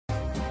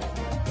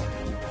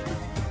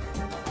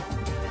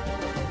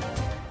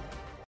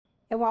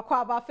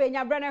Wakwa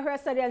Bafenya Brenner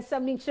Hersed and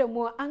Samling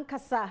Chemo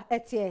Ankasa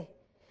Etie.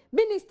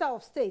 Minister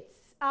of States,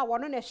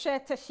 one on a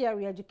shared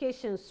tertiary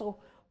education, so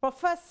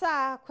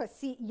Professor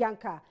Kasee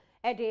Yanka,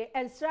 Ede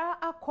Ensra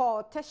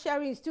Accord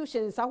tertiary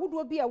institutions, I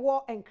would be a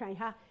war and crying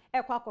her,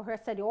 Equako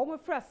Hersed, the Omo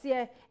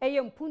Frasia, a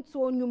young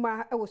Punto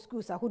Numa, our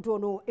schools, I would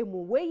know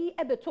emu way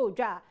ebeto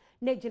ja.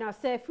 Nejina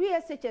say free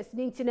SHS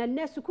nintin and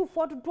nesuku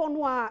for the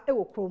donwa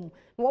ewokrom.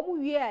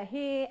 Womu ye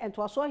he and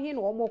twaso he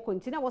no more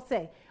continue was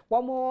say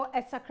one more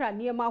esakra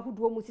near ma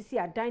hudu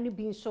musisi a dining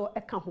being so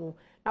eka ho.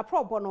 Na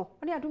pro bono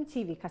on Adom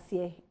TV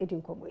Kasee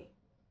edinkomwe.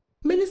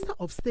 Minister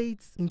of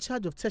States in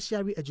charge of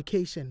tertiary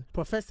education,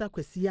 Professor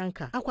Kasee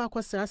Yanka,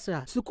 akwa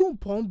srasra sukum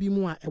pon bi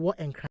mu a ewo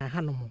enkran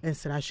hanom.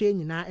 Ensrahwe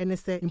nyina ene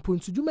se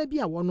impontudwuma bi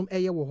a wonum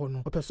eye wo ho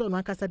no. Opeso no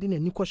akasa de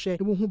nani kohwe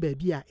e wo hu ba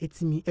bi a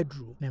etimi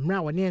aduro. Na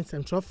mra wone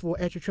ensentrofo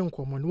etwetwe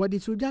nkomo no wodi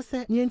tuja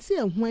se nienti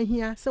ehu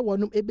ahia se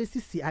wonum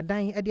ebesisi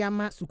adan ede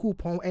ama sukuu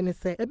pon ene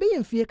se ebe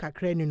yemfie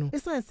kakra ni no.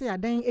 Esan se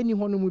adan eni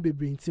ho no mu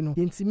bebrenti no.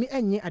 Yentimi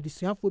enye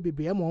adesuafo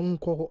bebre ma won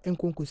nkọ ho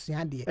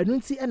enkonkosua de. Enu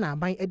nti e na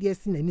aban ede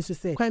asi nani so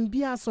se kwan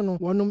bia so no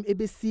wonum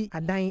ebesi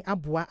adan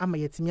aboa ama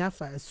yetimi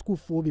afa school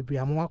for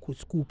bebriamo akọ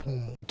school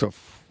pon.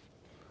 Of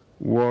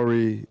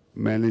worry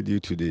mainly due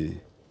to the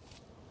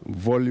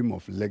volume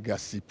of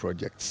legacy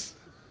projects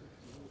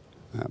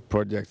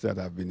that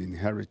have been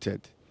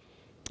inherited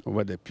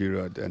over the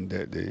period, and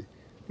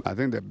I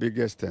think the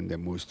biggest and the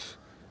most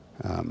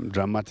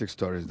dramatic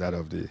story is that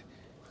of the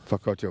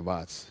Faculty of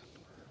Arts,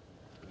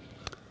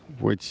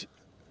 which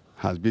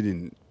has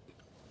been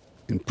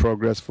in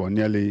progress for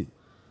nearly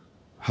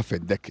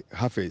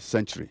half a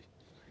century,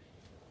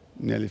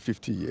 nearly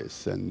 50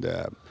 years. And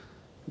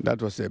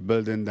that was a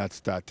building that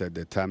started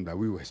the time that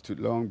we were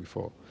long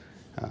before,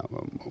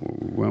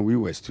 when we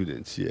were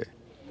students here.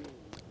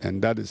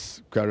 And that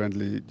is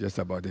currently just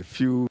about a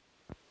few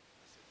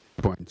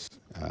points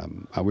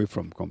away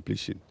from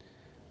completion.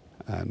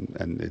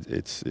 And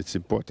it's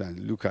important.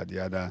 Look at the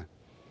other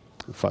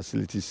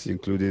facilities,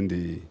 including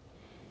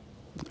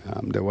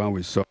the one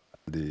we saw,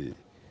 the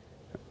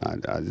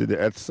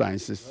earth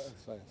sciences.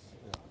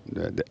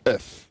 The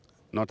earth,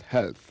 not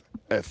health,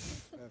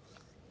 earth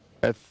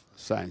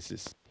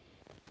sciences,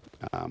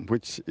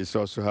 which is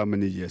also how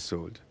many years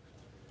old?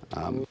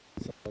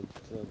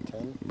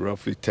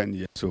 Roughly 10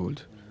 years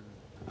old,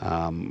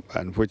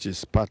 and which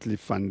is partly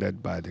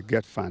funded by the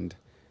GET Fund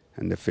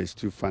and the Phase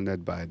 2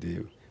 funded by the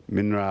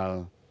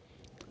Mineral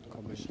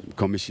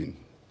Commission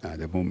at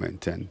the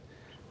moment. And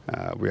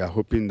we are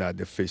hoping that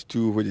the Phase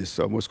 2, which is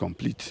almost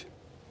complete,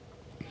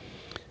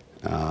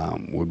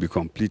 will be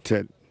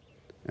completed,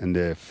 and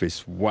the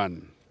Phase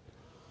 1,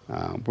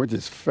 which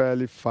is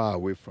fairly far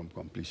away from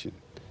completion,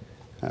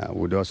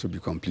 would also be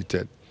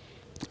completed,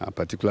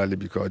 particularly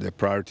because the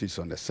priorities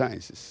on the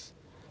sciences,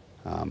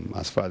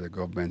 as far as the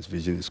government's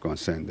vision is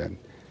concerned. And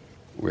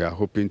we are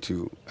hoping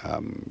to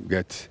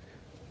get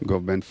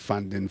government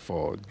funding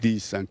for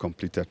these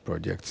uncompleted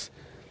projects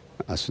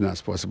as soon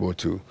as possible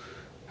to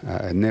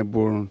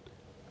enable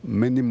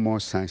many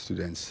more science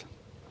students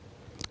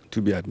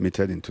to be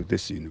admitted into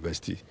this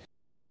university.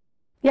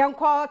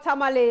 Yanko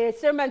Tamale,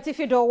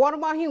 Sermentifido, one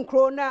more him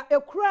crona, a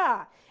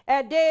cra,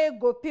 a day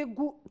go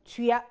pegu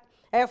tuya,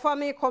 a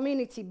family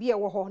community be a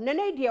woho,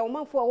 Nenadia,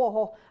 woman for a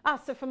woho,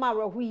 ask the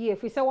famara who ye,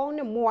 if we say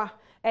only more,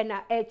 and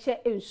a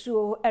eche in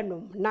suo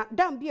enum, not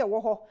damn be a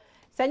woho,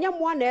 Sanyam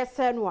one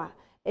senwa,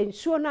 and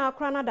sure now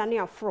crana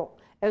dania fro,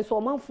 and so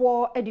man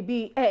for a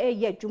be a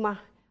yet juma,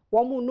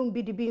 one moon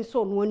be the being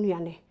so one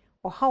yane,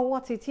 or how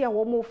what it here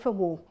one more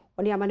famo,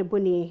 on Yamani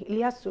Boni,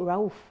 Elias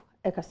Rauf,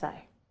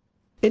 Ekasai.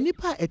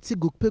 Enipa eti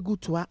gokpegu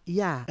toa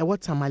ya ewo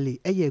tamale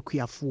eye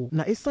akuafo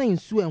na esan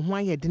nsuo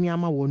ehwan ye dene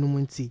ama wonum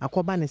nti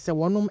akoba ne se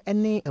wonum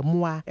ene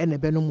emoa ene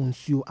benom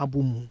nsuo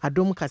abomu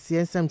Adom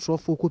Kasee nsem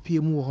trofo kopie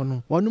mu wo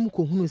no wonum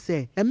kohunu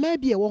se ema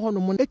bi e wo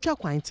honom etwa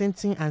kwan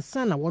tenten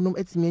ansa na wonum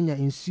etimi anya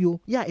nsuo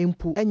ya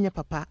empu enye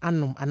papa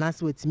anom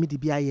anase wetimi de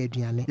bia ye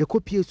aduane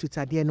ekopie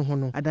sutade ne ho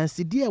no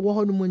adanside e wo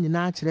honom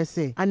nyina kire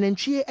se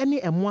anantwie ene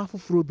emoa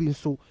foforo bi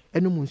nso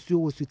enum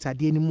nsuo wo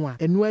sutade ni mu a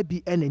eno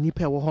abi ene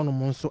nipa wo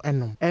honom nso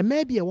enom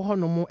ema bi e wo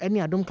honom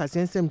ene Adom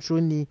Kasee nsem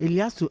troni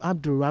Eliasu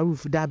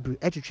Abdulrauf Dabri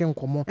etwetwe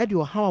nkomo e de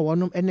o hawa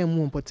wonum ene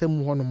mu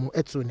mpotamu honom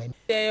eto nani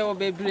e o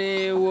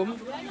bebre wom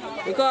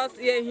because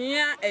ye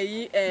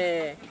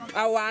hia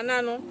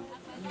awana no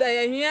da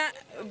ye hia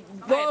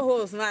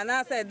boreholes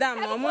na say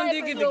dam no mo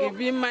digidigi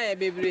bi ma ye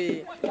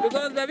bebre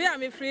because baby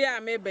am free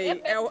am be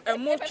e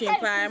mo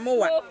twimpa e mo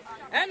wa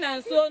ena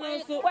nso no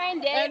nso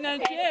ena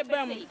tue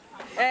bam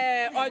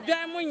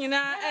odwan mu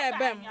nyina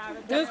ebem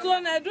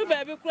nso na du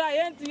baby kura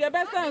ye nti ye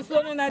besa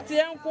nso no na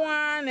tie nko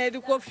na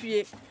ediko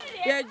fie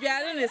ye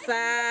dware ne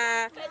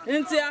saa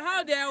nti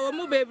how dey wo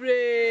mu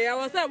bebre I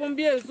was say mo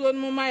bi nso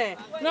no ma ye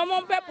no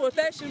mo pe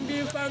protection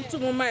bi fantu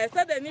mo ma ye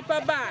say the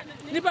nipa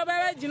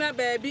ba gina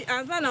baby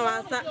ansa na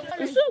wansa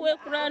nso we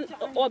kura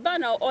oba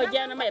na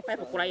oja na ma ye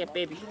pipe kura ye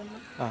baby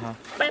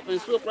pipe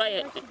nso kura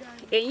ye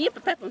enyi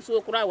pipe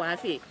nso kura wa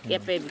afi ye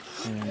baby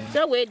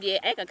So we dey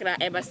e kakra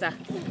e basa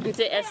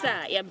nti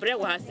esa ya bre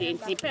wa se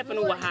nti pipe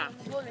no wa ha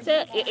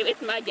say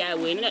it ma ja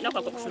we no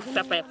kwa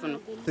pipe no.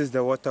 This is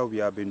the water we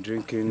have been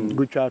drinking.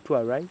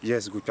 Guchatua, right?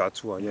 Yes,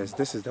 Guchatua. Yes,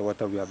 this is the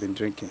water we have been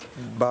drinking.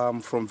 But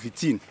I'm from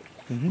Vitin.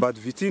 But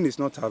Vitin is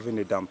not having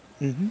a dam.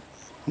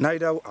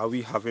 Neither are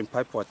we having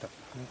pipe water.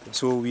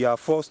 So we are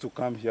forced to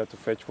come here to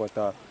fetch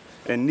water.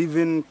 And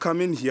even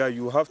coming here,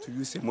 you have to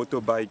use a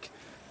motorbike,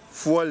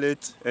 fuel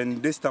it,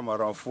 and this time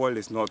around, fuel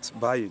is not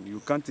buying.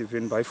 You can't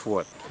even buy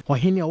fuel.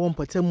 Ohini awon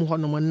potemu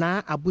honom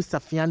na Abu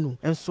Safianu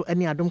enso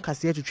ene Adom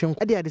Kasee twetwem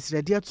ade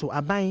adesrede to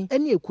aban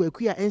ene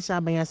ekuaku a enhya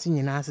aban ase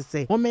nyina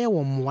asese wo meye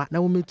wo mmoa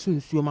na wo metu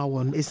nsuo ma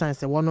won esan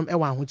se wonom e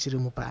wa ahokyere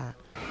mu pa.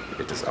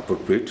 It is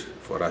appropriate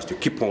for us to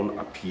keep on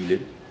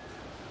appealing,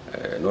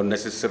 not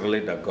necessarily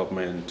the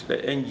government, the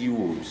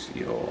NGOs,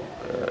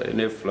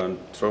 any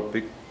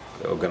philanthropic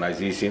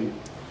organization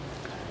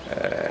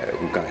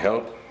who can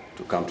help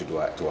to come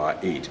to our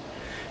aid.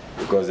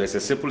 Because there's a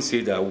simple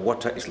saying that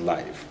water is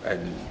life,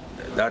 and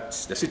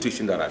that's the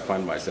situation that I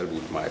find myself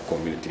with my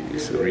community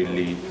is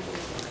really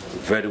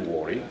very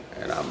worrying,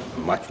 and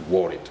I'm much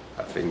worried.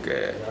 I think,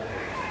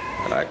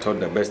 and I thought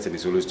the best thing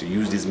is always to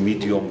use this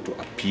medium to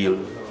appeal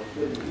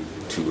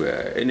to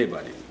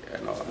anybody,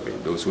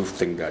 those who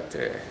think that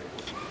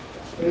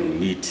you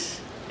need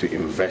to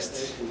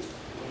invest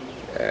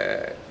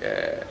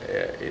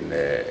in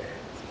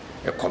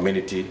a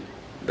community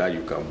that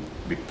you can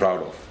be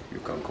proud of. You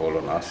can call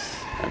on us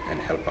and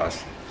help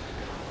us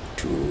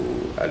to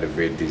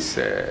elevate this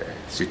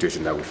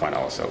situation that we find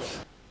ourselves.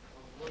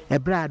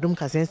 Ebra Adom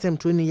Kasee nsem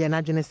to ni ye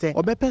na dwene se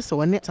obepese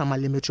woni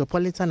Tamale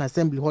Metropolitan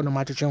Assembly ho no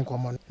matwetwe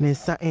nkomo ne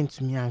nsa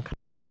entumi anka.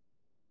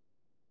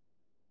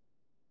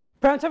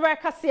 Premotobre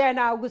Kasee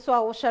na aguso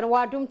a wo share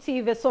wa Adom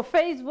TV so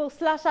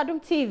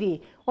Facebook/Adom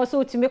TV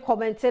also to me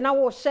comment na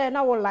wo share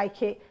na wo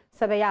like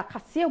sebe ya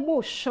Kasee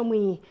mo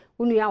hwemu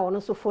unua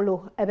wono so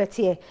follow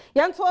ebete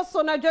yanto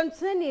so na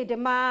dwantene de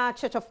ma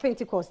Church of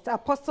Pentecost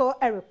Apostle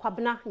Eric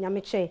Kwabena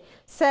Nyameche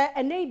se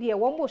enedie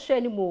wo mo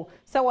hwɛ ni mu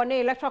se wona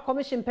Electoral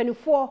Commission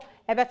panifo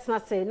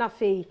ebetena se na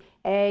fei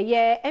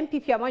ye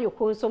MPP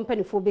amanyoko so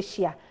panifo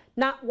behia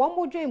na wo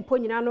mo dwen mpo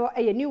nyina no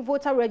ye new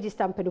voter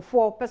register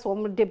panifo pese wo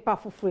mo de ba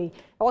foforo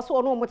wo so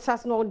wo mo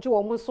tsas no gye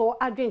wo mo so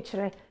adwen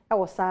kyerɛ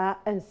wo saa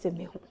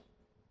enseme ho.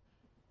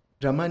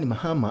 Dramani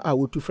Mahama a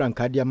wotu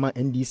Frankadiama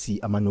NDC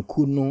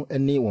amanoku no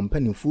ene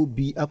wompanifo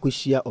bi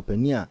akohia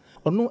opani a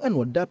ono ene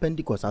oda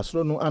Pentecost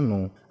asoro no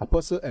ano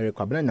Apostle Eric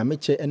Kwabena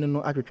Nyameche ene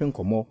no atwetwe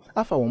nkomo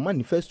afa won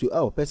manifesto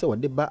a opese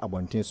wode ba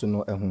abonten so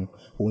no eho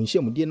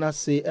wonhyiamudie na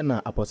se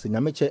ena Apostle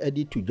Nyameche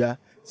edi tudwa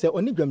se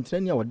oni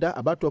dwamtrani a woda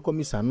abato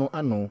komisa no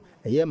ano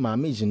eye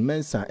maame Jean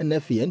Mensa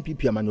NF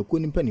NPP amanoku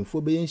ni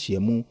mpanifo be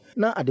yenhyiamu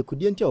na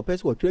adekodie ntia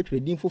opese wotwetwe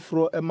din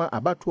foforo ema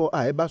abato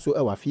a eba so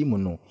ewa fi mu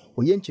no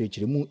oye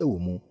nkyerkyeremu ewo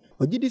mu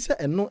ogidi se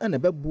eno ene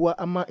beboa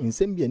ama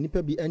nsem bia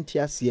nipa bi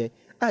entiase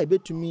a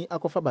ebetumi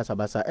akofa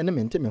basabasa ene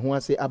mente ho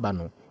ase aba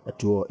no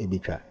eto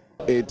ebetwa.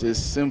 It is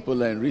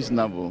simple and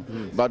reasonable,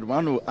 but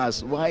one who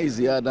asks, why is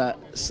the other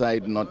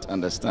side not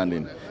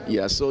understanding?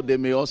 Yeah, so they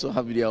may also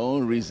have their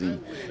own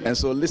reason. And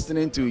so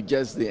listening to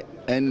just the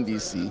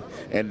NDC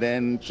and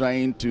then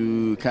trying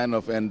to kind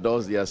of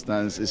endorse their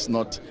stance is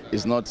not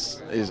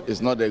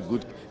a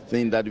good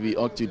thing that we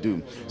ought to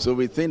do. So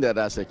we think that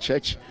as a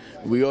church,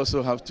 we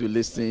also have to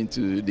listen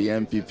to the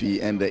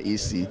MPP and the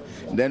EC.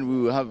 Then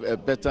we will have a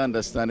better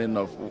understanding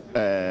of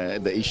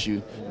the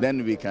issue.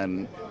 Then we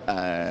can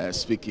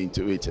speak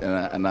into it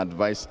and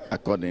advise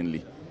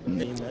accordingly.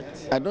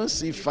 I don't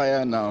see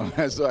fire now,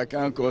 so I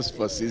can't cause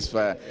for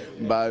ceasefire.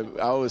 But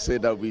I would say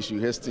that we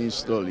should hasten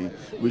slowly.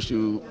 We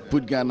should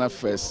put Ghana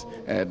first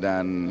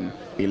than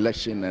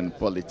election and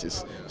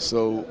politics.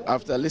 So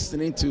after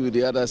listening to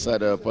the other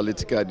side of the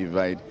political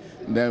divide,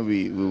 then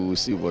we will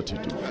see what to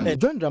do.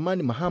 John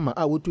Dramani Mahama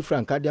a wotu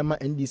Frankadiama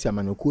NDC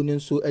amanoku ne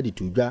nso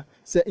editudwa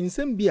se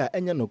nsem bi a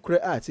enya nokre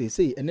a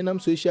sei enenam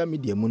social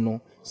media mu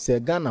no se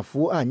Ghana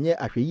fo anye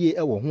ahweye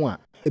ewo ho a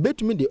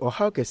ebetumi de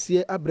ohaw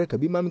kese abreka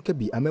bi mamka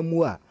bi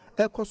amamu a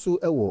ekoso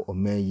ewo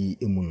omayi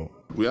emu no.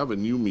 We have a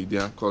new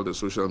media called the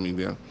social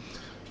media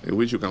in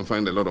which you can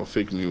find a lot of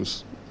fake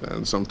news,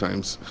 and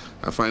sometimes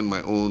I find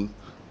my own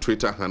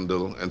Twitter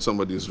handle and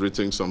somebody is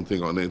written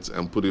something on it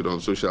and put it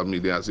on social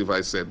media as if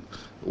I said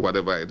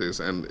whatever it is,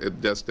 and it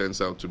just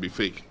turns out to be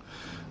fake.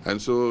 And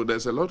so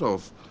there's a lot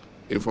of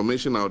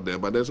information out there,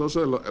 but there's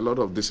also a lot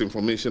of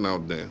disinformation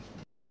out there.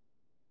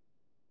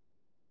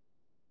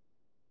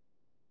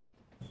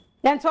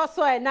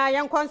 Yantoso na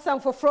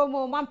yankwansan for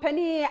Fromo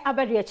Mampani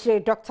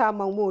Abadiache Dr.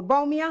 Mahmoud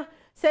Baumia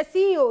se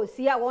CEO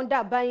siya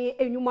wonda ban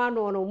enwuma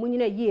no no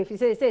munyina yie fi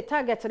se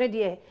target ne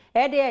de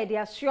de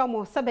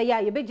asuomo sabe ya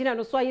ye begina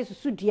no so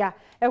ayesusu dia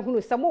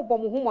ehunu se mo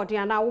bom humode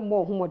na wo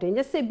mo humode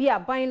nye se bia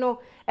ban no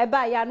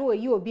eba ya na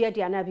oyi obi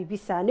de na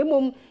bibisa ne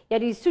mom ye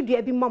de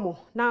studio bi mamo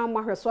na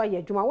mahweso aye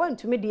adwuma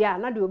wantumi dia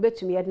na de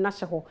obetumi ye de na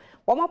hye ho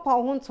wo mapa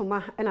ho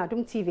ntoma na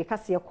Adom TV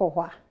Kasee ko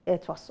ho a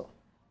etoso.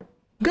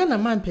 Ghana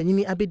man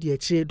panyini abedi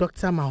akyire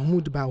Dr.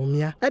 Mahmoud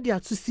Bawumia ade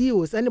ato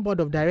CEOs and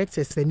board of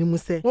directors animu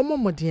se wo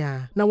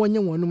momoden na wonye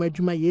wonum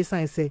adwuma ye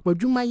san se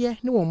wadwuma ye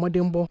ne wo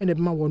modembo ene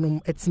bema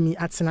wonum atimi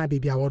atena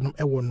bebi a wonum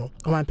ewo no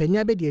man panyini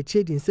abedi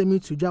akyire di nsemi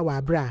tudwa wa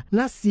abra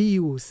na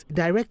CEOs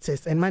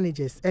directors and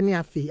managers ene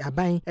afi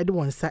aban ede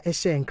wonsa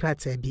ehye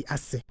nkrata bi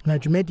ase na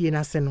dwumadie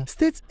na se no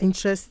state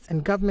interest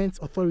and government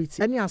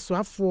authority ene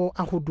asoafo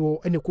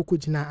ahodo ene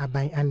kokogina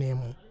aban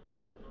anemu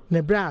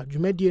Nebra,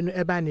 Jumedia no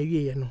eba na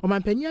wiye no.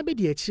 Omampanya be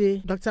de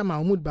akyire Dr.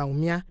 Mahmoud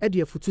Bawumia e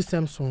de afutu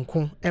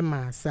Samsonko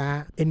ema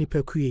sa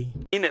enipakue.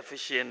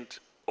 Inefficient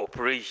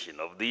operation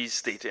of these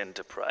state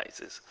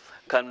enterprises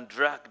can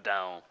drag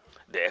down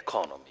the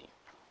economy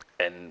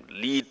and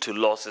lead to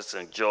losses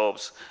in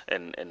jobs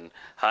and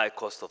high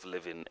cost of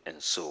living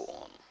and so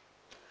on.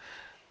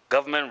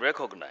 Government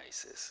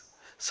recognizes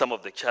some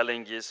of the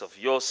challenges of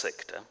your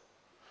sector.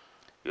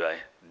 You are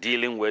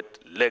dealing with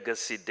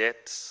legacy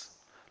debts,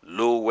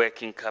 low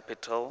working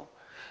capital,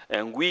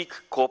 and weak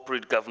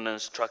corporate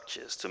governance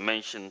structures, to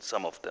mention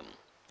some of them.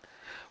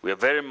 We are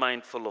very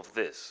mindful of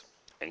this,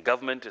 and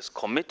government is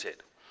committed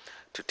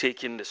to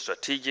taking the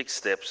strategic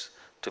steps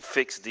to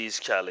fix these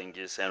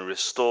challenges and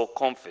restore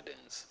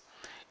confidence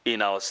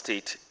in our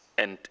state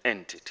and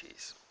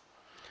entities.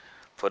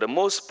 For the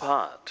most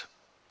part,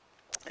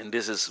 and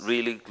this is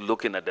really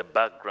looking at the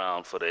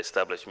background for the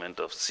establishment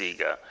of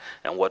SIGA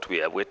and what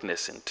we are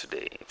witnessing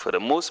today. For the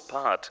most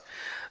part,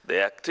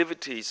 the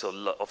activities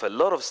of a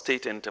lot of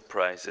state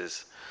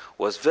enterprises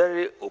was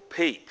very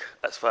opaque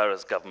as far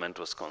as government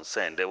was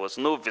concerned. There was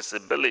no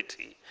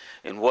visibility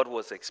in what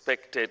was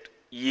expected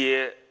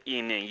year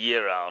in and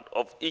year out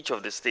of each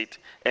of the state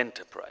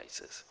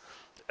enterprises.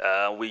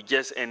 We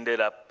just ended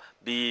up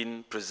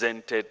being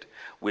presented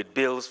with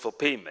bills for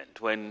payment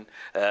when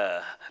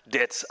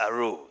debts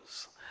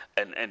arose.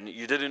 And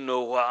you didn't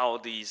know how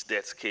these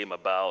debts came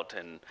about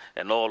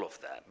and all of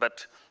that.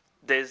 But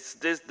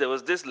there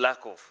was this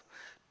lack of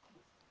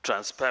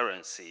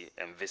transparency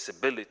and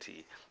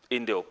visibility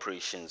in the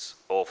operations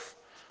of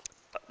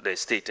the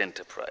state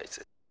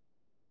enterprises.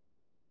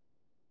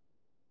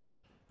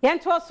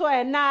 Yento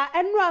so na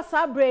enra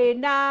sabre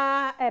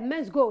na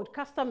men's gold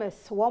customers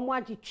wo mo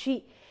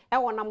agitwi e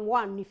wonam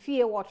one ni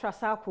fie wo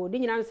trasako de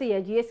nyina se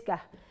ye gieska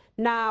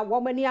na wo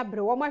mani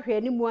abre wo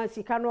mahwe ni mu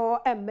ansika no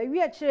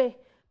emmawi akire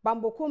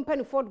bamboko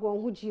mpanifo go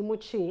hu ji mu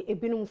chi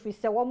ebinum fi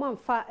se wo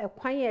manfa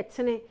ekwan ye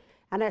tene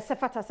ana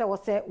sefata se wo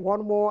se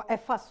won mo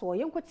efa so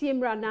yenkotie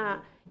mra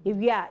na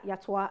ewia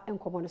yatoa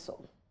enkomo ne so.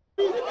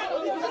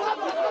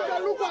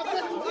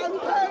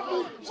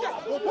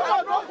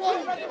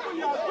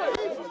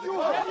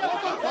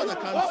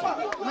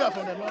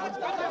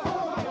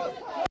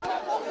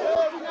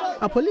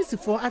 A police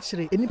for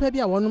actually enipa bi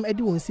a wonum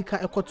edi won sika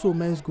ekoto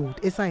men's gold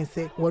esan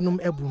se wonum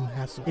ebum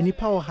ha so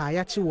enipa o ha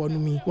ya che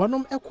wonum yi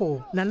wonum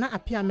eko na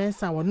apia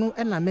mensa wonum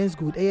na men's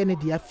gold eye ne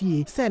dia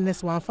fie se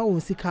nes wanfa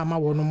won sika ma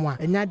wonum a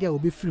enya dia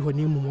obi firi ho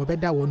ne mum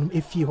obeda wonum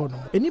efie ho no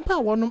enipa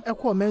wonum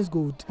eko men's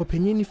gold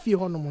opanyin ni fie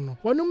ho no no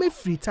wonum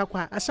efiri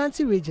takwa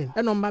Ashanti region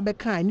enom ba be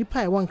kan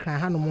enipa e won kran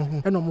ha no mo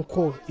ho enom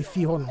ko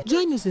efie ho no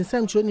join news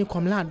nsam chro ni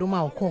komla adom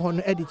a okọ ho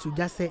no edi to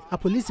gya se a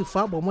police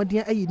for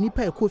abomodin ayi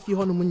nipa e ko fie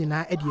ho no mo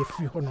nyina edi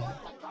efiri ho no.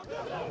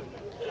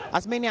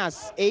 As many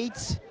as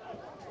 8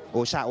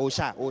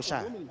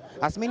 Osha.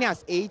 As many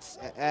as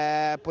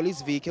 8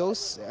 police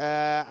vehicles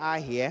are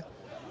here.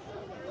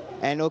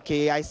 And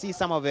okay, I see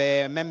some of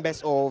the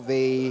members of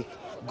the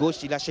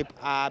ghost dealership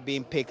are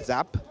being picked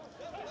up.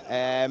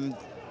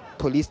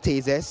 Police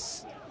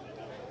tasers.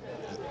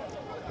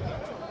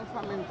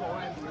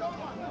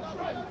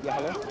 Yeah,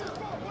 hello?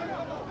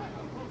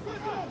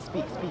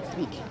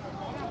 Speak.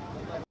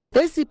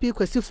 ACP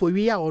kwesi for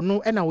wi a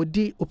ono na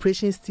wodi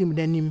operations team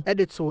nanim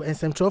edito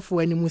ensemtrofo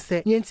animu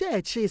se yenti a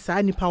echi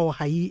saa nipa wo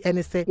hayi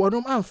ene se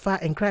wonom amfa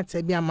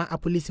enkranta bi ama a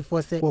police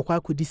force wo kwa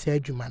kodi sa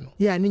adwuma no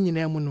ya ne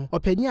nyina mu no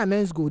opanyi a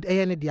men's gold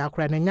eye ne de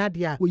akora na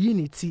nyade a woyi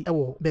ne ti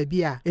ewo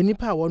baabi a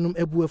enipa a wonom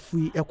ebu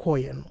afui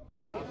ekoye no.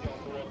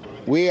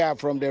 We are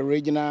from the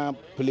regional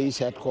police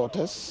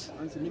headquarters,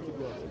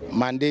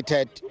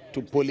 mandated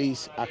to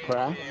police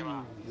Accra.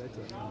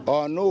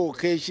 On no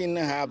occasion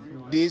have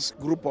this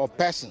group of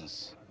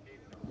persons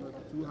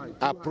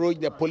approach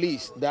the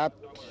police that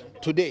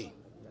today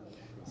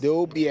they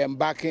will be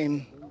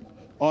embarking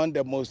on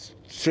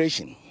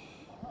demonstration.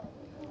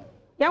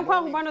 Yankwa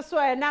humano so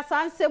na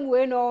sansem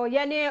we no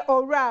yene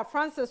ora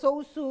Francis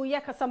Ousu ye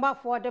kasamba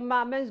for the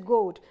men's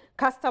gold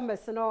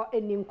customers no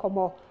enim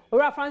komo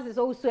ora Francis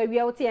Ousu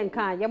awia wote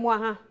enka ye mo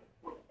ha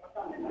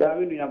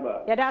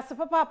ya da se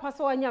papa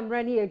paso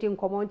anyamra ne yedi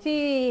nkomo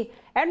nti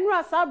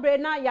enura sabre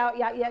na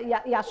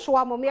ya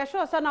soa mo me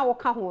sure say na wo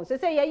ka ho se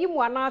ye yi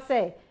mu ana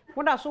se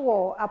mo da so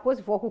wo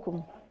aposifo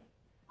kukum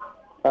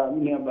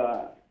mi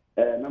aba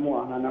na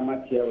mo ha na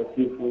matia o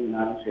tifu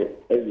na so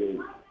ewe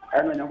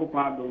ana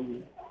nyakopa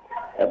adom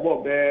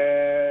ebo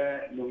be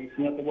no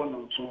ifinya to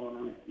bono so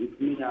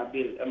ifinya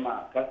bill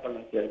ema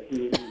customer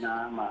care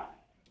na ma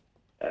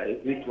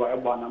it wa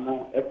ebo na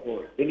mo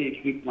eko any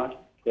equipment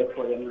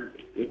therefore the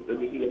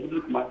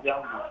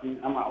Masiam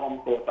I'm a home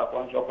court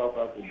upon shop of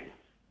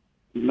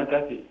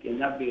Macassi, in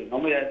Yabi, no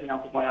way I think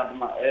I'm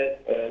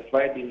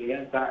Friday the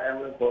answer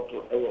every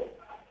quarter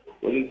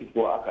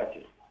for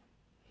Akachi.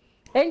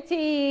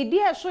 Enti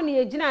dia so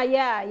ne yegina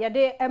ya ya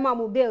de ema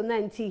mobile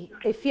 90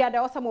 efia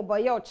da osamo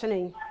boy ya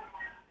ochene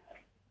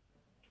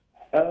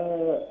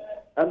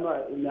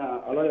ama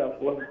ina aloya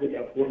for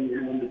the phone you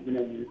know the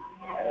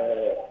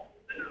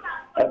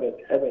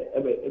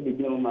ebe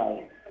gina ma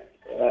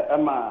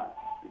ama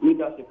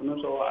leadership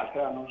no so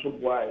aka no so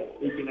boy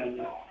egina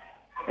ni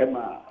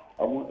ema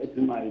omo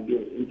etima ide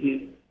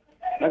nti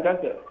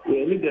nakase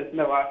leaders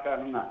na waka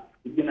no na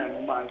egina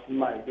no ma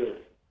etima ide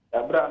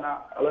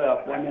Abrana,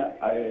 Allah,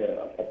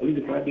 a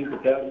police fighting to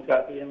tell you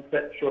that you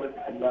fed short of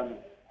them.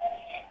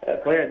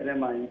 Quiet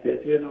them, I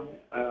know,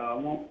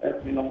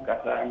 Minum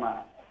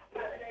Casama,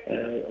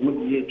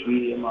 Mudi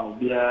tree,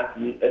 Mabia,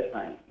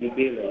 Esine,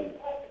 Midday.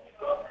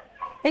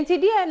 And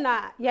today,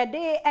 ya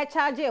day a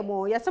charge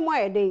more, ya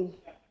somewhere a day.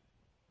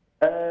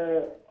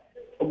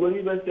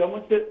 Believers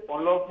almost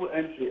unlawful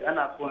entry and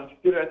a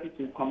conspiracy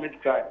to commit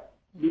crime.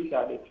 These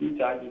are the two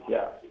charges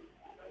here.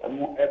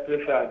 I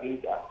prefer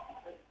against us.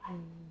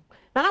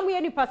 Na na mu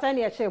ye ni pasa na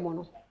ye che mo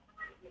no.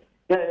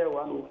 Yeah,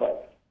 105.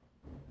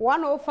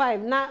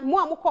 105 na mu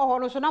amukọ ho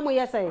no so na mu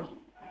ye say.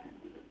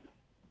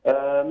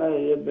 Na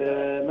ye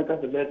be make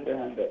us be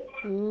 300.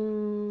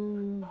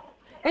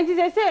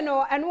 Enti say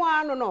no eno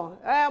anu no.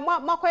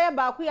 Makoye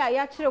ba ku ya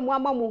ya kire mu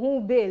ama mu hu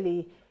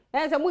beli.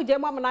 Se mu je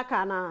mu na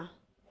ka na.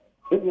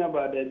 Enya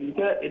ba da bi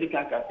te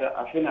edika kasa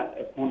afina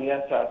ekun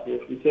ya sa so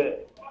fi se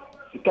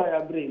sika ya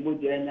bre mo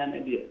je enya na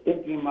de.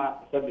 Enti ma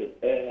sabe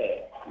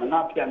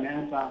na pia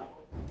mensa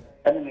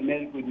and the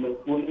men with no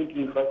food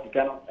into first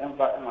cannot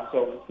empire and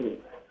myself through.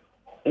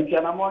 In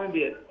Canamon,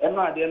 dear, and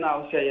my dear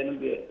now say, and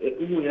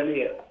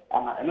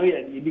I know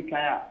you be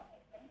kind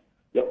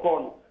your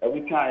corn, a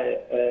week and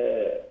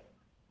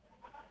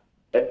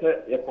buy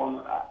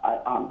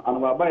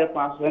a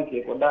pass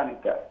for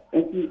Danica.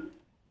 And see,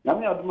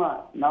 Nami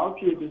Adma, now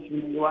this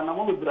you are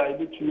not bribe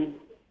to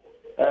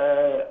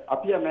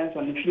appear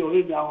mentioned if you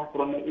read now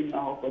from in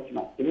our question.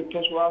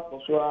 Electors work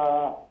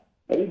for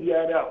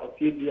Riviera or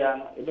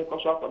Tibian, the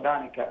Cosa for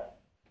Danica.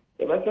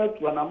 The vessel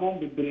to an among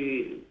the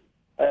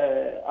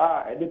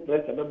a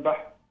depressed at the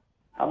back.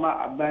 Ama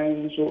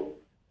abang so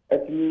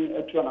at me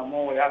at one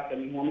among after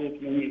me home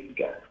at me.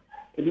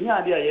 The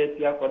idea yet,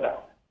 Yakoda.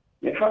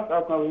 The first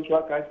outcome which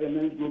I say,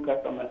 many good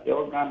customers, the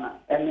organ,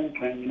 and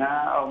then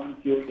now I'll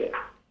meet you there.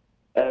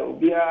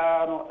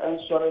 Ubiano and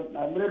sorry,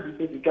 I'm ready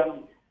to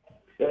become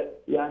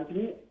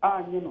Yanti,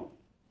 you know,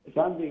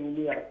 something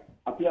we are.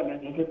 Appear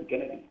mentioned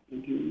Kennedy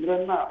into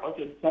Rena or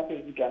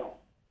something you can.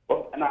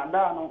 And I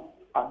know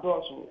a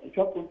dorsal, a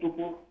chocolate to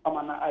put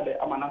Amana Ade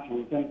Amana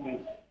from something.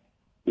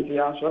 If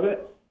you are sorry,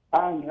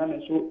 I'm going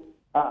to show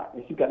a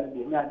second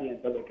be Nadi and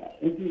Tabaka.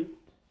 Indeed,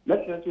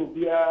 let's just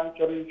be a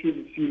cherry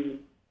field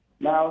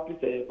now to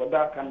say for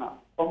Dakana,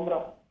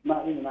 Ombra,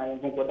 not in my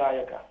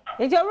Godayaka.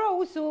 It's a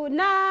rose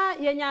na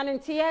Yanyan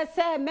and Tia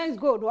say men's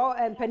good or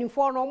and penny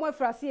for no more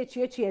for a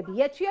CHU,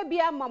 yet you be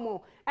a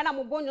mammo. And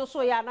I'm going to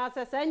show you an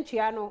answer,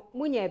 Sanchiano,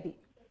 Munyabi.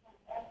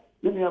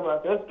 Many of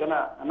us can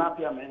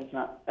appear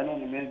mention and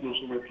any men do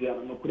so with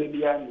piano, no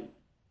Prebiani.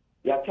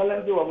 You are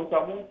telling you about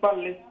a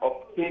list of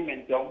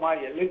payments on my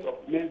list of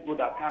men's good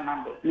account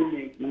numbers,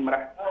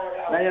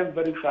 I am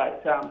verified,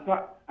 Sam,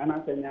 and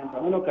I say,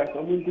 I'm not a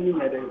community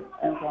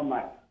and from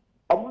my.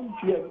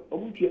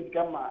 Omunchi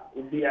Gamma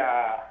will be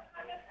I've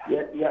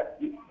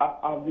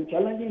been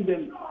challenging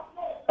them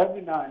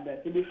every now and then.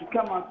 So they should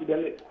come out to the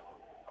list.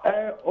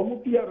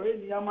 Omupia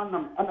really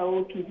Yamanam and I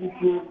will keep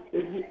you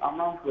every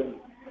amount when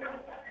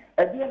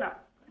Adina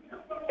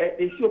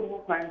a show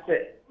more fine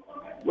say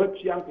what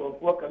young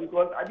of worker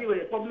because I do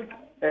a public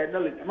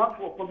knowledge amount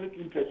for public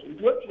interest.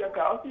 What you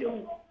are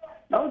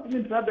now to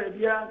mean that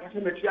idea as a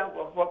young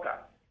of worker.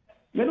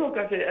 Meno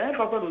can say, I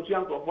have a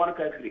young of one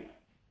country.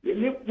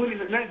 You put in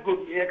the next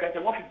good year as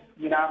an office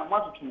in our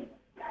multitude.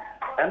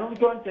 And on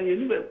one say, you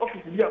know,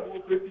 office here will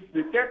practice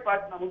the third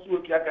part of the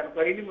work you can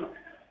for anyone.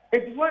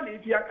 If one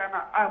if you can,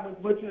 I'm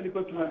much in the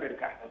country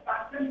America.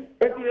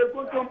 If you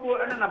go to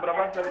and a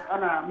brother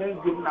and a man's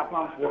good in a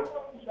pound for,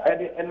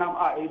 and I'm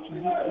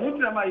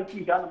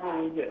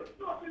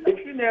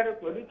if you never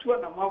put it to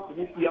an amount of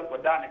this year for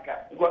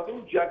Danica, because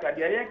Jack,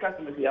 the young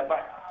customers here, but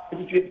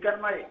if you can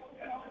marry,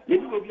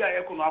 you will be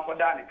a econo for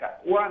Danica.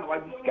 One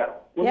was this car.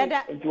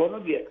 And one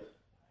of the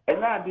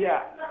and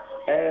idea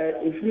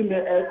if you may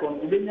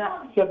aircon, then you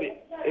have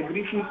a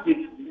briefing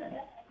speech.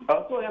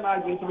 Also,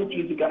 I'm going to be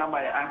treated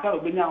and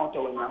tell me now.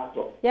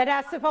 Yeah,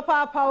 that's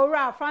Papa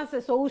Paura,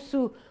 Francis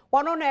Osu,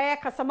 one on air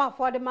customer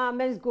for the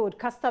men's good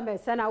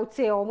customers, and I would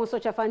say almost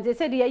such a fan. They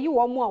said, yeah, you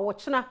want more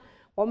watching.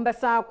 One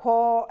besa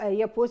call a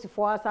year post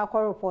for us, our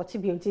call report to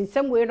be in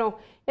some way. No,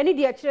 any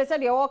dear children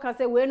said, you all can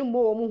say, when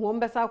more, one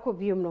besa could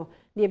be no,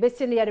 the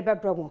best in the other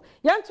bedroom.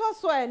 Young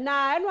Toswa,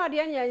 now, I know the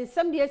end, and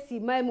some dear see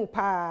my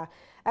mupa.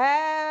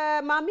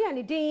 Mammy and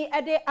the day a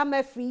day I'm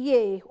a free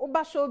ye,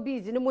 Oba show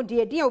busy no more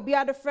dear, dear, be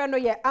other friend or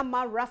ye,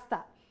 Ama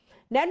Rasta.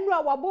 na nnura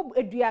wabo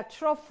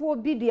eduatrofo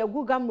bi de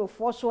agu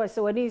gamrofo so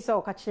ese wani se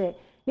okache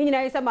ni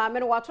nyina ise maame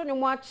no wato ne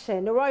mo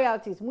ache ne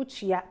royalties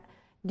mutua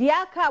de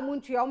aka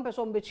muntua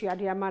ompeso mbetua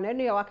de ama na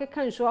ne ya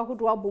wakeka nso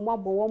ahodo abomo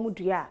abowo mu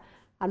dua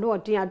ano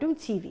odin Adom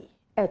TV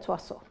eto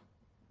aso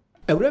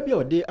Ewura bia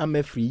ode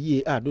amafri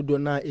yie a dodo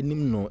na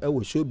enim no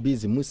ewo show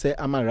busy mu se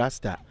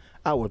amarasta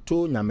a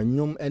woto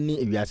nyamenyom ene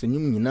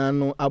ewiasenyum nyina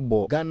no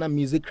abo Ghana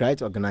Music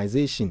Rights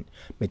Organization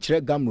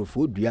mekire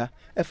gamrofo dua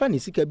efa ne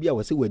sika bia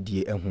wose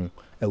wadie eho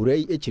ewura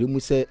yi ekire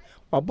mu se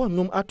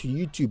wabonnum ato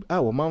YouTube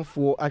a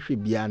womanfo ahwe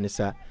bia ne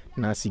sa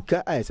na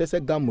sika a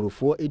esese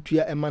gamrofo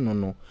etua ema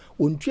no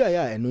ontua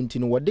ya eno nti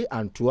no wode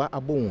antoa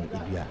abon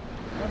edua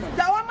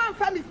za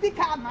womanfa mi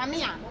sika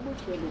amane a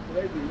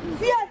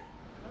sie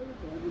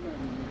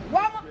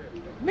wama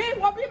me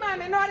wobi ma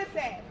me no re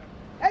se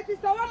eti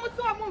so wo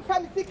so wo mfa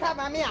mi sika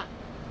amane a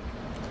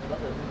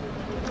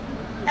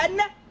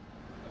enne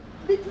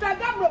bitira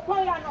gamrofo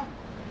ya no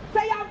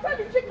se ya mfa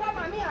mi sika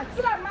amane a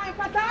tira man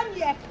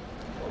patanie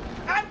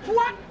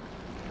antoa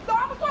so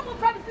wo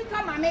mfa mi sika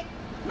amane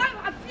na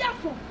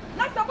afiafo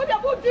na so wo de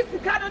wo di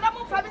sika no na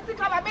mo mfa mi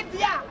sika amane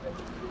dia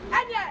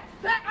ene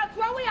se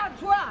antoa wo ya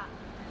antoa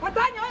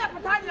patania ya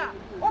patania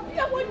obi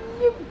a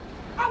woni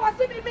awa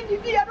se mi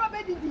di ya no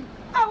be di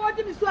awa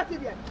di mi so ate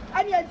bia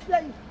ene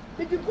ansai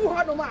di ku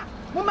ho no ma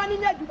mo mani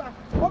nya duba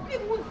obi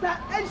munsa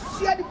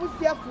enhia di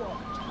busiafo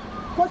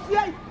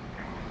kosiai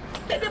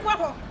de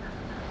babo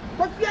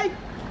kosiai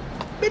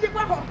de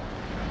babo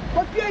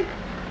kosiai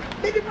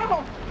de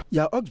babo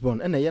ya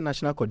Oxborn ena ye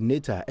national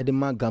coordinator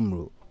Edema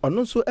Gamro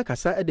ono nso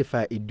ekasa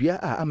edefa edua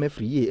a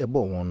amafri ye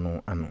ebo won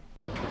no ano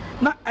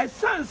na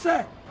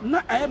esanse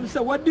na ayem se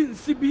wadi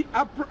nsibi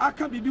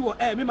aka bibi wo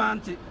me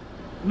manti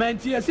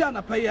menti esi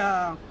anapa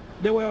ya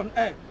they were on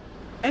air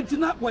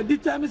entina wadi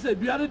time se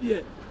dua no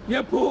de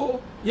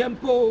yempo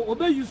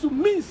obe yusu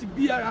means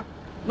biara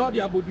na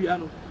de abodua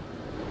no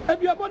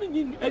aduabo no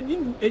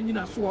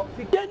enyina so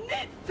they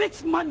need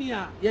fixed money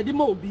a ye de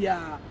ma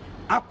obia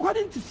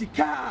according to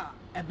sika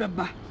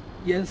ebeba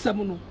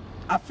yensam no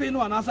afi no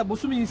anasa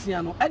bosumi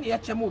nsia no ene ye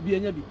kyema obia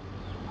nya bi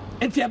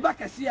enti eba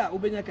kase a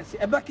obenya kase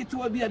eba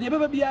ketewa bi a de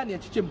beba bia na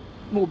ekyechem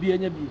ma obia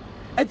nya bi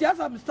enti as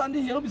I'm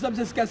standing here obisa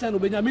bisa sika sen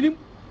obenya minim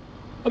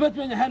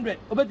obetumenya 100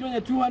 obetumenya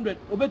 200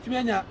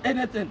 obetumenya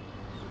anything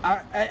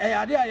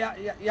ade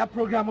ya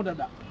program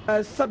dada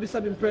sabi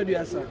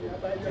producer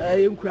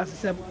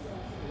yenkurasesem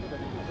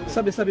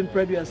sabi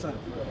producer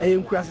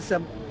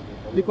yenkurasesem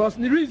because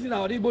the reason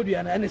our body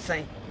and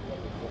anything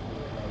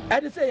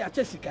I say ya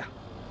chesika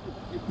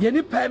ye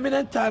ni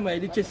permanent time I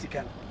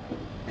chesika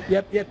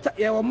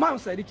your mom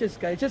said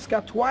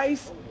chesika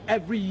twice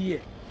every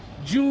year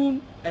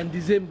June and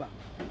December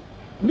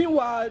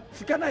meanwhile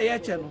sikana ye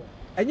cheno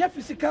enya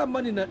physical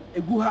money na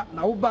eguha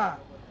na uba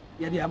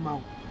ye the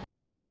amount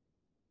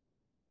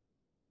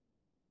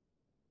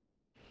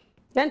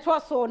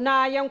so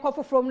na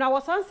yenkofo from na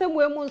wasansem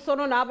we mu nso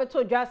no na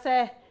abeto dwa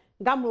se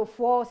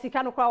gamrofo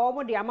sika no kra wo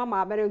mo de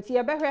amama abere nti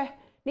ye behwe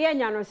na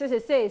yenya no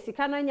sese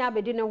sika na nya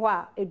abedi ne ho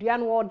a edua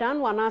no wo dan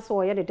no anase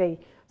wo ye dedai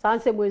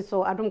sansem we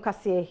nso Adom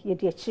Kasee ye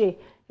de akire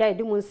ya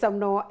edi mu nsam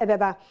no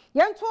ebeba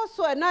yento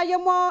so na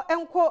yemo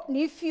enko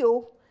ni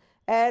fio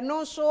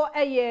no so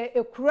eye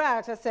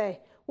ekura sese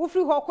wo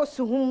firi ho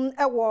kosuhum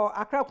ewo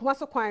Akra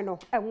Kumaso kwan no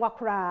enwa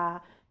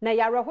kra na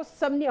yare ho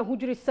sam ne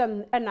ahudwiri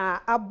sam na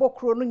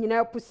abokro no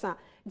nyina pusa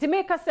de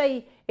make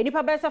say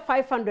enipa besa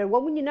 500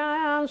 wo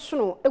nyina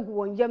nsono egu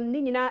won yam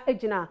ni nyina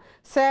agina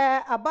se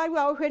abaru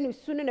a wohwe ne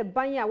su ne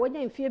ban a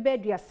wonya mfie be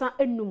aduasa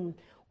enum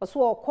oso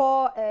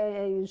okọ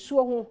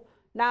nsuo ho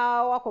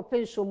na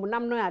wakọpe nsuo mu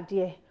nam no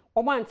ade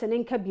o mantene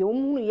nka bi o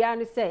mu ya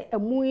ne se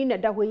amu yi na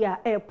da ho ya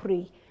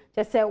epre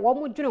je se wo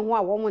mu dwene ho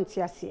a wo mu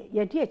nte ase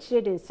ye de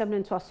akire de nsem ne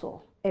nto aso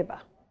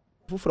eba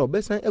foforo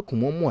besan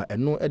ekumomo a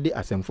eno de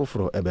asem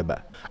foforo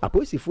ebeba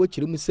aposifo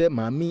akiremu se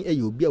maami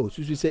eye obi a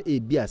osusu se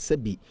ebi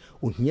asabi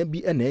ohia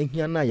bi na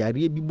ahia na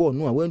yare bi bo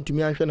no a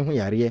wantumi ahwe ne ho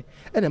yare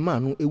ene ma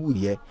no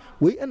ewuye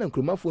wei ena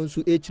nkromafo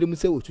nso akiremu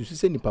se osusu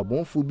se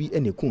nipabonfo bi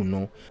enekun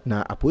no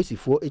na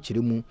aposifo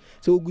akiremu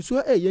se ogusu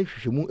a eye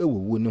hwehwemu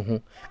ewowo ne ho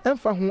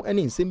emfa ho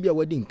ene nsem bi a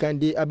wadi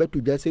nkande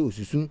abetodwa se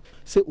osusu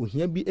se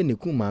ohia bi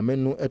enekun maame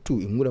no eto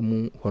enwura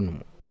mu honom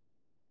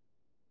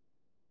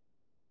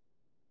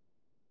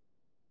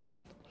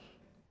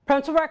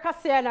Premotobre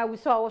Kasee na we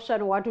saw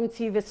no Adom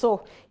TV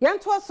so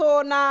yento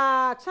so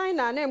na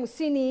China na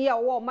musini ya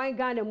wo man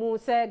Ghana mu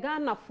se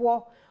Ghana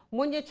fo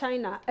monye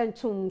China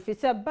entum fi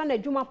se ba na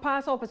dwuma pa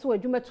so pese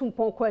wadwuma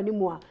tumpon kwa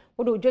animu a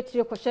wo do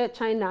dwetire ko hye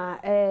China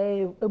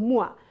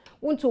emu a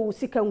wonto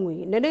usika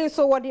nwi ne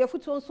so wode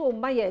afuto so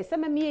maye se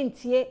mamie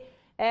ntie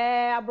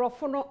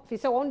abrofo no fi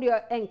se won de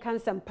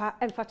enkansempa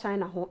emfa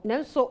China ho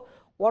nenso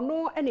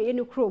wono ene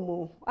yeni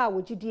kromo a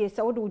wogidie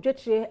se wo do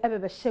dwetire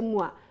ebebe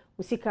hyemu a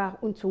usika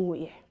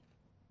untunwe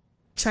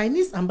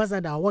Chinese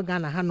ambassador wa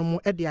Ghana hanom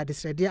e de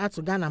adesrede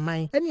ato Ghana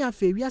man eni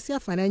afa wiase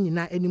afana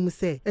nyina animu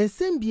se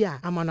ensem bia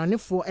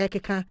amanonefo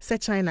ekeka se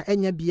China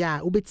enya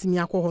bia obetimi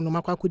akọ hono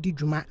makakodi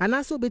dwuma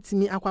anaso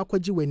obetimi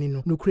akwakwagi wani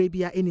no nokure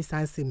bia eni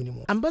sansem ni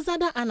mu.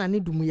 Ambassador Anane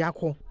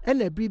Dumuyako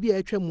ena bribi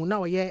atwamu na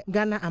oye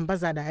Ghana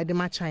ambassador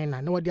edema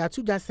China na wode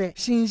atudwa se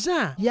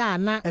Xinjiang ya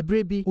na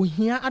ebrebi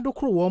ohia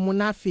adokoro wo mu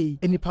na afa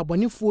enipa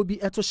bonifuo bi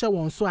eto hye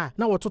won so a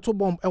na wototo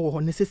bomb ewo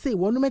ho ne sesei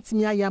wono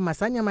matimi aya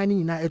masanyama ni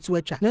nyina eto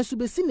atwa nanso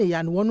besi ne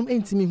ya wonum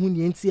entimi hu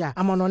ne enti a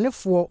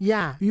amanonefo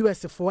ya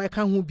US fo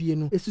eka hu bie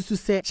no esusu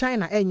se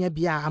China enya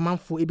bia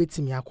amanfo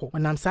ebetimi akọ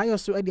onam sa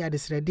yoso e de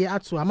adesrede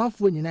ato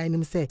amanfo nyina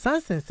enim se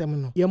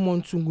sansensem no ye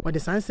montungu o de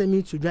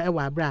sansemi tudwa e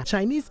wa abra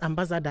Chinese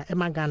ambassador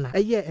Ghana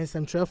eye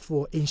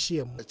ensemtrefo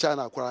enhiem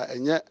China kura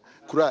enye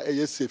kura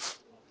eye safe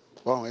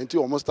enti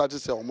omo start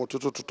say omo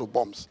tutu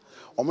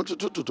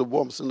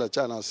bombs na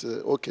China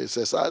say okay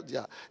say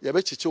sadia ye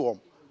be chichi wom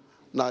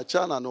na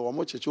China no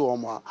omo cheche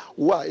wom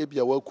wa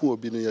ebia waku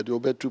obi no ye de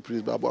obetu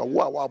priest baba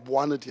wa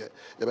boa no de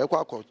ye be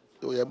kwa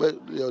ye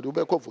de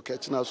be kwa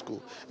vocational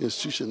school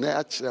institution na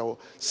ya kire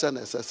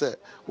se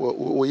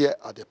wo ye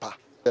adepa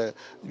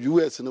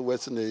US no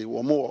West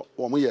no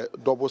omo ye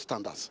double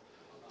standards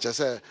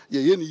chese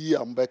ye ni yi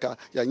ambeka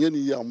ya nye ni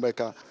yi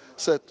ambeka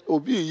set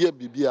obi ye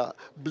bibia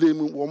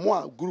blame womo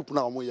a group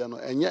na omo ye no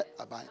enye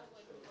aban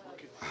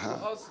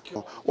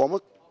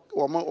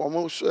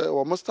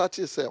womo start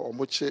say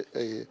womo che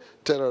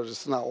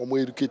terrorists na womo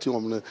educate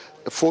womo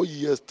 4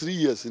 years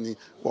 3 years ni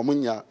womo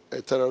nya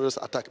terrorist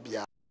attack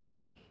bia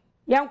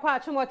yankwa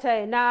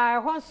achumote na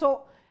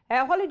honso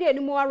holiday ni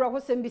mu aro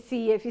hosem bi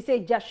si fi say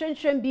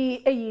jahwenhwen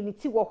bi eyi ni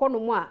ti wo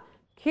hono a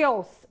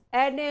kiosks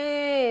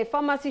any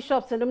pharmacy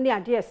shops and ni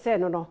ade ese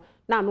no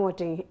na no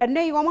odin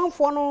ene yi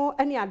womanfo no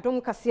ene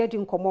Adom Kasee di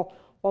nkomo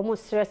womo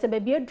stress be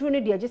bi aduru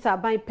ne de agisa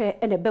aban pe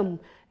ene bam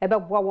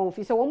ebeboa won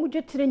fi se womo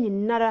dwetire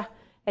nyinara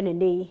ene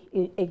nei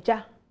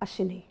eja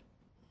ahene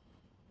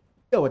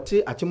ya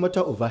wote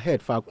Achimota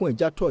overhead fa ko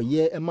eja to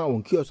ye ema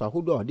won kiosk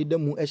ahodo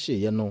adedemu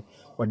ehye no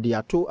wode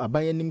ato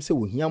aban anim se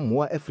wohia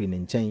moa afri ne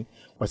nchen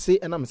wose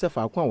enam se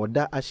fa ko a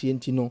woda ahye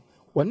nti no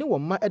wone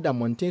womma eda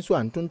monten so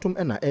antontom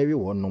ena ewe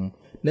wonom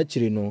na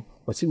chiri no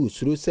wose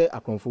usuru se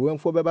akonfo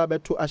wemfo beba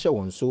beto ahye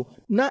won so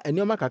na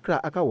enioma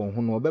kakra aka won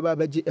ho no beba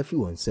beji afi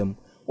wonsem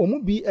omu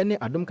bi ene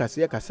Adom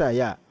Kasee kasa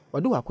ya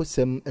wode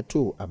wakosem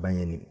eto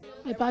aban anim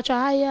me pacha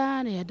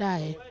haya na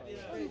yedae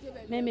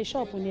me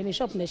shop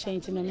na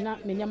shanti no na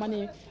me nyama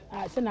ne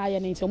se na haya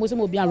ne nti omo se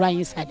mo bi right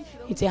inside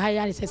nti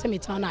haya ne se me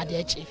town na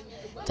ade chief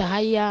ta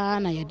haya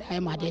na yedae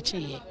ma ade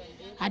chief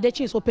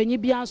adechi so panyi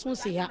bia so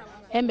se ya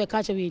embe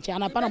ka che wi chi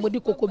anapa na modi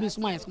koko bi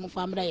so ma yesmo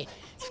famra ye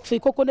fi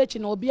koko ne chi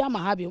na obi ama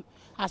ha bi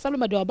asalo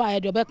me de oba ye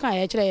de obeka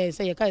ye kire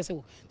se ye ka se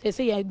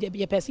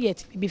ye pese ye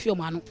bi fi o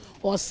ma no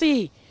o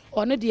si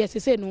ono de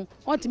yesese no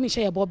ontimi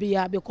hye ye bobi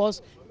ya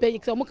because pe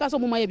se mo ka so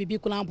mo ma ye bibi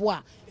kulampo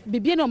a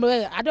bibi no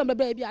Adom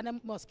be bi ana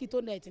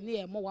mosquito net ne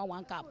ye mo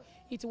 1 cup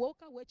it wo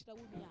ka we kira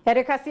wo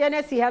Ere Kasee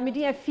na si ha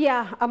medi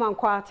afia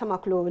amankwa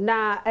tamaklo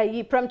na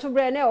yi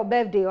Premotobre na o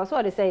birthday o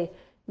so de say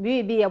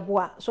bibi ye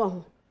boa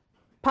so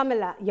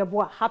Pamela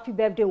Yeboa, happy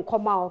birthday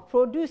nkoma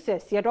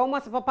producers ye do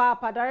almost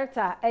papa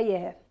director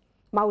eye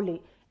Maule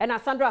and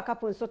Sandra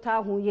Kapon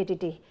sota hu ye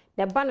dede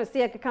the bano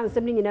se keka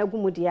nsem ni nyina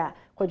agumu dia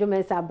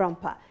kwadwomensa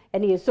abrampa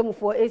ene ye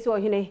somfo esi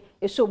ohene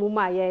esomu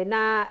maye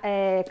na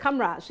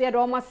camera so ye do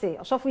almost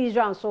osofo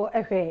Israel so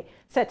ehwe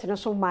set no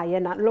so maye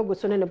na logo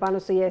so ne bano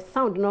so ye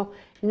sound no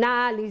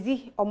na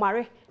Lizzy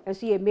Omare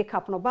enso ye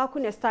makeup no ba ku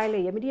ne style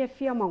ye me dia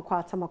fia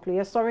mankwa tamaklo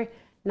ye sorry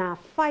na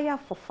fire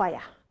for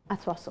fire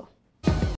atwaso